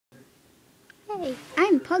Hey,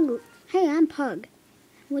 I'm Pug. Hey, I'm Pug.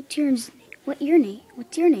 What's your name?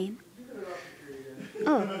 What's your name?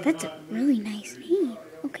 Oh, that's a really nice name.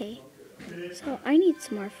 Okay. So I need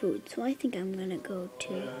some more food, so I think I'm gonna go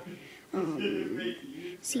to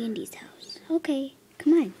Sandy's house. Okay,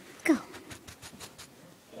 come on, go.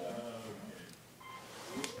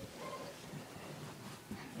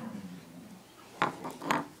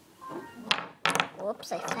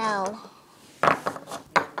 Whoops, I fell.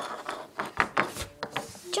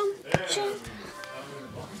 Jump, jump.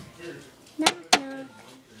 Knock, knock.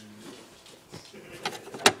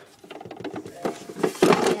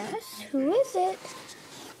 Yes, who is it?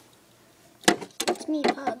 It's me,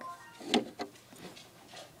 Pug.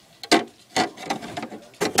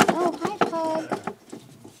 Oh, hi, Pug.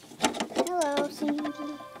 Hello, Sandy.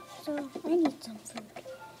 So, I need some food.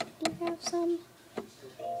 Do you have some?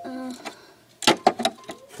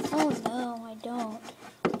 Oh no, I don't.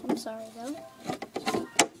 I'm sorry though.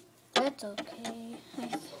 That's okay.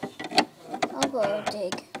 I'll go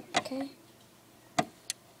dig, okay?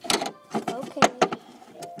 Okay.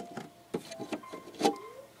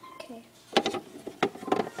 Okay.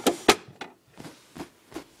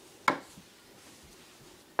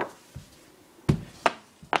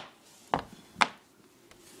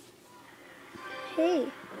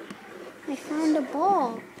 Hey, I found a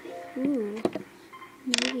ball. Ooh,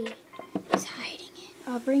 maybe he's hiding it.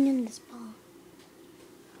 I'll bring him this ball.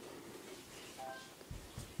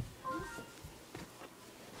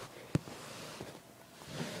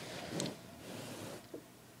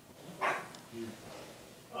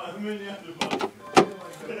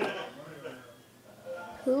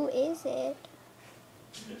 Who is it?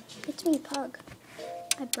 It's me, Pug.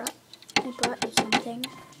 I brought you something.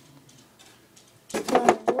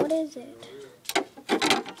 What is it?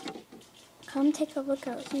 Come take a look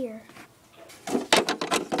out here.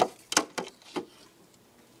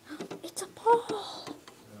 It's a ball.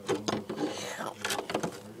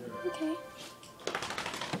 Okay.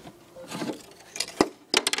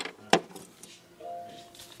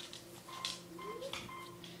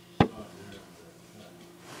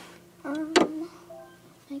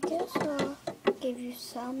 I guess I'll give you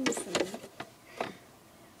some food.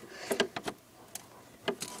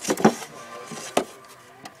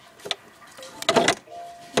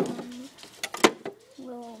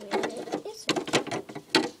 Well, where is it?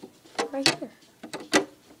 Right here.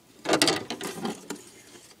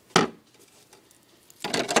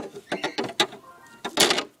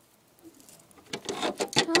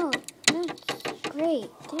 Oh, that's great.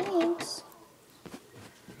 Thanks.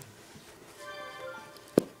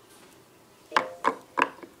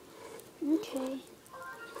 Okay.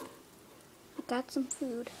 I got some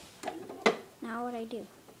food. Now what I do?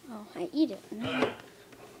 Oh, I eat it. I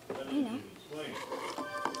know.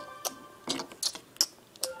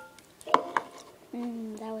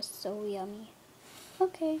 That was so yummy.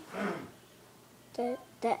 Okay. The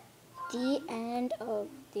end of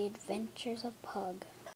the Adventures of Pug.